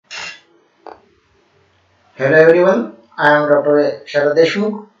Hello everyone, I am Dr. Sharad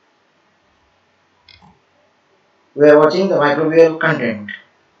Deshmukh. We are watching the microbial content.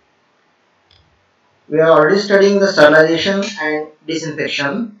 We are already studying the sterilization and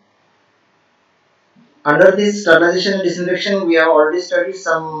disinfection. Under this sterilization and disinfection, we have already studied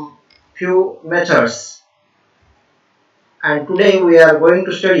some few methods. And today we are going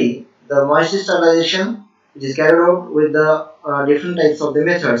to study the moisture sterilization, which is carried out with the different types of the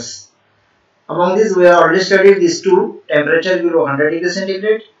methods. Among these, we have already studied these two: temperature below 100 degrees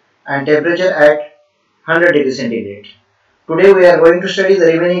centigrade and temperature at 100 degrees centigrade. Today we are going to study the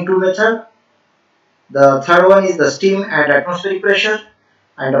remaining two methods. The third one is the steam at atmospheric pressure,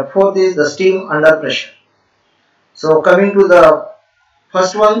 and the fourth is the steam under pressure. So coming to the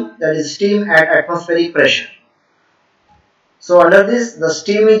first one, that is steam at atmospheric pressure. So under this, the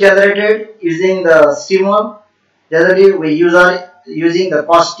steam is generated using the steamer. Generally we using the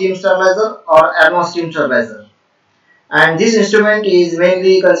fast steam sterilizer or Arnold steam sterilizer. And this instrument is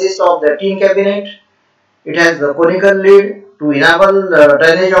mainly consists of the tin cabinet. It has the conical lid to enable the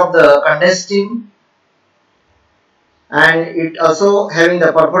drainage of the condensed steam, and it also having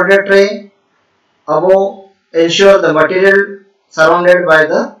the perforated tray above ensure the material surrounded by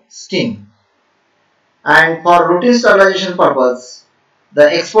the steam. And for routine sterilization purpose,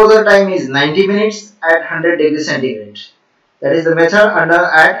 the exposure time is 90 minutes at 100 degrees centigrade. That is the method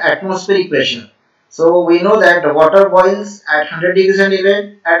at atmospheric pressure. So we know that the water boils at 100 degrees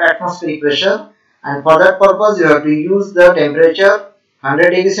centigrade at atmospheric pressure, and for that purpose you have to use the temperature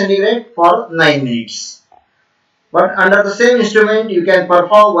 100 degrees centigrade for 9 minutes. But under the same instrument you can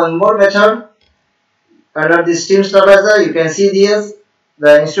perform one more method. Under the steam sterilizer you can see this,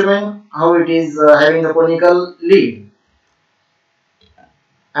 the instrument, how it is having the conical lid.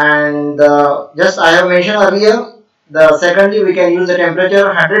 And just I have mentioned earlier, secondly we can use the temperature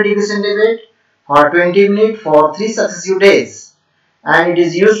 100 degrees centigrade for 20 minutes for 3 successive days, and it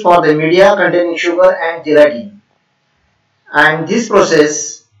is used for the media containing sugar and gelatin. And this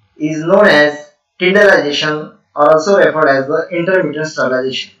process is known as Sterilization, or also referred as the intermittent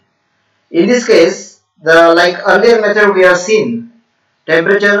sterilization. In this case, like earlier method we have seen,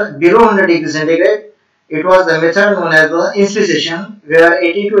 temperature below 100 degrees centigrade, it was the method known as the Disinfection, where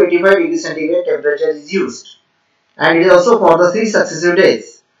 80 to 85 degrees centigrade temperature is used, and it is also for the 3 successive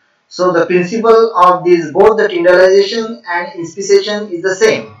days. So the principle of these, both the sterilization and Disinfection, is the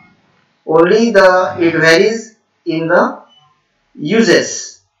same, only it varies in the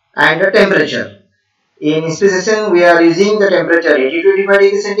uses and the temperature. In Disinfection we are using the temperature 80 to 85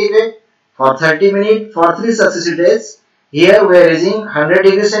 degrees centigrade for 30 minutes for 3 successive days. Here we are using 100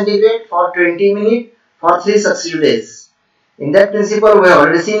 degrees centigrade for 20 minutes for 3 successive days. In that principle we have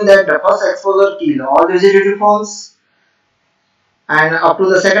already seen that the first exposure kills all vegetative forms, and up to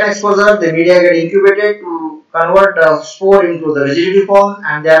the second exposure the media get incubated to convert the spore into the vegetative form,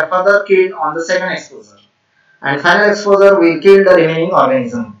 and they are further killed on the second exposure, and final exposure will kill the remaining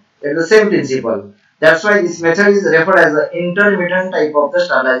organism. It is the same principle. That's why this method is referred as the intermittent type of the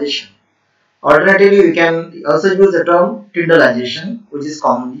sterilization. Alternatively, we can also use the term sterilization, which is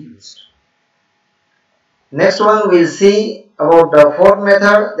commonly used. Next one we will see about the fourth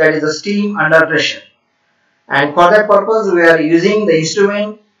method, that is the steam under pressure. And for that purpose we are using the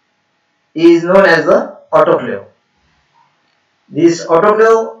instrument is known as the autoclave. This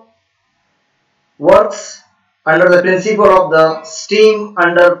autoclave works under the principle of the steam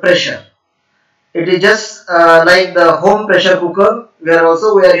under pressure. It is just like the home pressure cooker, where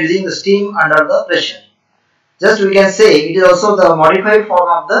also we are using the steam under the pressure. Just we can say it is also the modified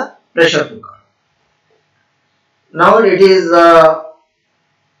form of the pressure cooker. Now it is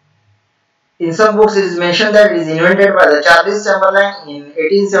in some books it is mentioned that it is invented by the Charles Chamberlain in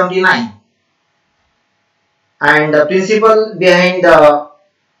 1879, and the principle behind the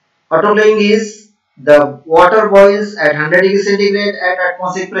autoclaving is the water boils at 100 degrees centigrade at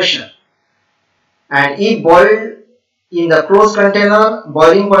atmospheric pressure, and if boiled in the closed container,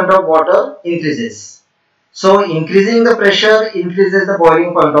 boiling point of water increases. So increasing the pressure increases the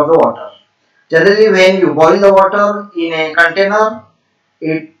boiling point of the water. Generally when you boil the water in a container,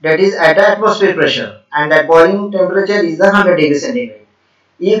 that is at the atmospheric pressure, and that boiling temperature is the 100 degrees centigrade.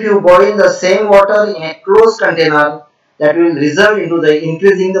 If you boil the same water in a closed container, that will result into the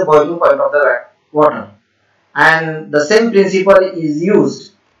increasing the boiling point of the water, and the same principle is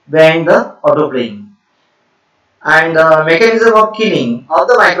used behind the autoclaving. And the mechanism of killing of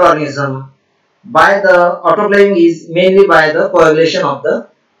the microorganism by the autoclaving is mainly by the coagulation of the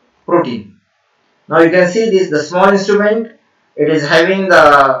protein. Now you can see this, the small instrument, it is having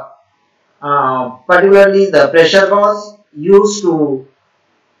the particularly the pressure gauge used to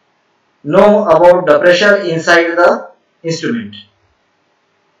know about the pressure inside the instrument.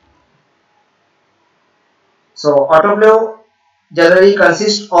 So autoclave generally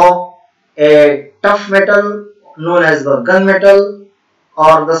consists of a tough metal known as the gunmetal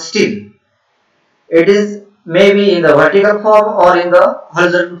or the steel. It is maybe in the vertical form or in the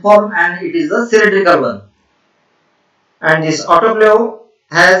horizontal form, and it is the cylindrical one. And this autoclave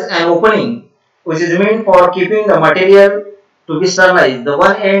has an opening which is meant for keeping the material to be sterilized. The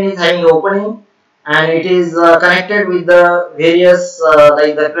one end is having an opening, and it is connected with the various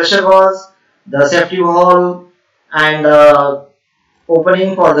like the pressure gauge, the safety valve, and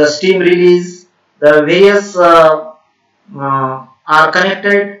opening for the steam release. The various are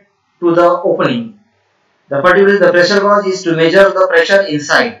connected to the opening. Particularly the pressure gauge is to measure the pressure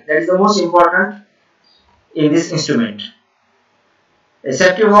inside. That is the most important in this instrument. A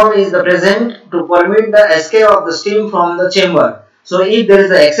safety valve is present to permit the escape of the steam from the chamber. So if there is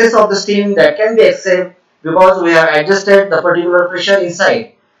an excess of the steam, that can be escaped because we have adjusted the particular pressure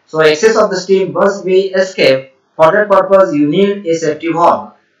inside. So excess of the steam must be escaped. For that purpose you need a safety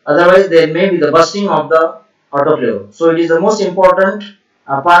valve. Otherwise there may be the bursting of the autoclave. So it is the most important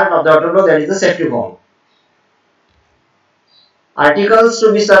part of the autoclave, that is the safety valve. Articles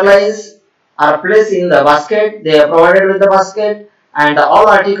to be sterilized are placed in the basket. They are provided with the basket, and all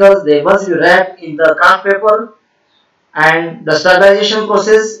articles they must be wrapped in the craft paper, and the sterilization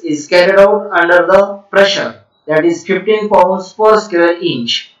process is carried out under the pressure, that is 15 pounds per square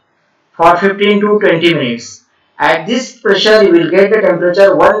inch for 15 to 20 minutes. At this pressure you will get the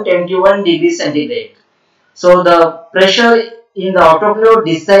temperature 121 degrees centigrade. So the pressure in the autoclave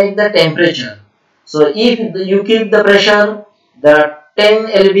decides the temperature. So if you keep the pressure the 10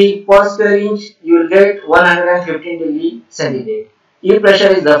 lb per square inch, you will get 115 degree centigrade. If pressure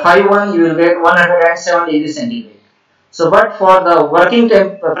is the 5.1, you will get 107 degree centigrade. So but for the working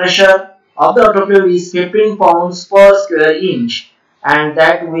pressure of the autoclave is 15 pounds per square inch, and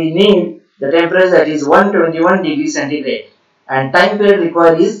that we need the temperature that is 121 degree centigrade, and time period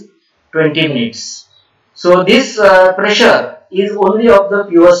required is 20 minutes. So this pressure is only of the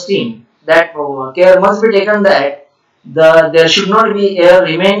pure steam. That care must be taken that there should not be air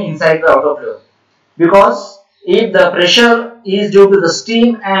remain inside the autoclave, because if the pressure is due to the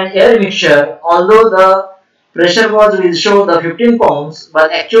steam and air mixture, although the pressure gauge will show the 15 pounds,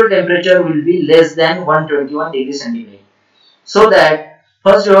 but actual temperature will be less than 121 degrees centigrade. So that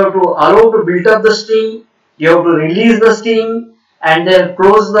first you have to allow to build up the steam, you have to release the steam, and then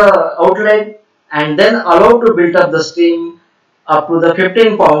close the outlet, and then allow to build up the steam up to the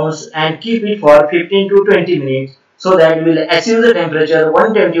 15 pounds and keep it for 15 to 20 minutes. So that we will achieve the temperature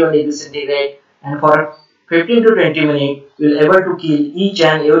 121 degrees centigrade, and for 15 to 20 minutes we will able to kill each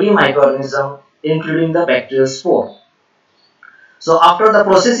and every microorganism including the bacterial spore. So after the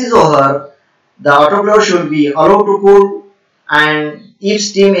process is over, the autoclave should be allowed to cool, and if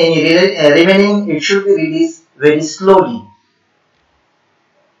steam any remaining, it should be released very slowly.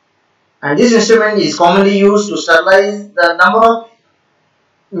 And this instrument is commonly used to sterilize the number of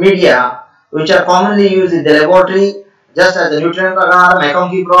media which are commonly used in the laboratory, just as the nutrient agar,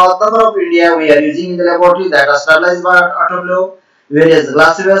 McConkey broth, number of media we are using in the laboratory that are sterilized by autoclave. Various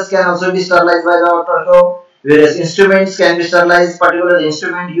glasswares can also be sterilized by the autoclave. Various instruments can be sterilized, particularly the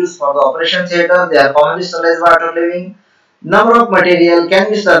instrument used for the operation theatre, they are commonly sterilized by autoclaving. Number of material can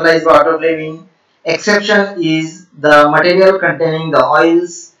be sterilized by autoclaving. Exception is the material containing the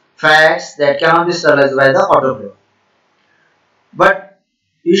oils, fats that cannot be sterilized by the autoclave. But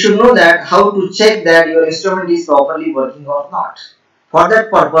you should know that how to check that your instrument is properly working or not. For that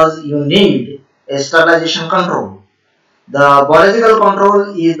purpose, you need a sterilization control. The biological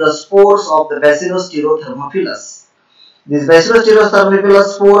control is the spores of the Bacillus thermophilus. These Bacillus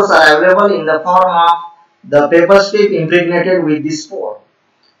thermophilus spores are available in the form of the paper strip impregnated with this spore,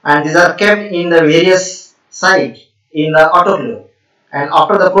 and these are kept in the various sites in the autoclave. And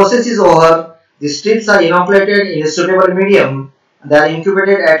after the process is over, the strips are inoculated in a suitable medium. They are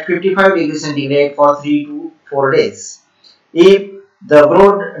incubated at 55 degrees centigrade for 3 to 4 days. If the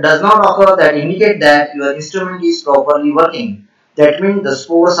growth does not occur, that indicate that your instrument is properly working. That means the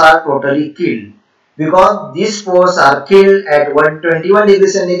spores are totally killed. Because these spores are killed at 121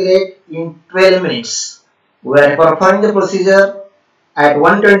 degrees centigrade in 12 minutes. We are performing the procedure at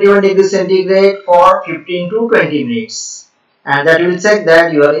 121 degrees centigrade for 15 to 20 minutes. And that will check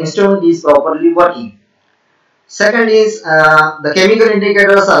that your instrument is properly working. Second is the chemical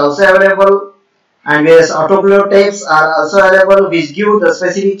indicators are also available, and various autoclave tapes are also available which give the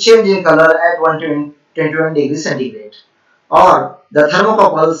specific change in color at 121 degrees centigrade. Or the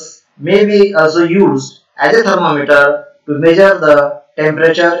thermocouples may be also used as a thermometer to measure the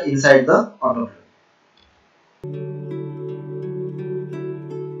temperature inside the autoclave.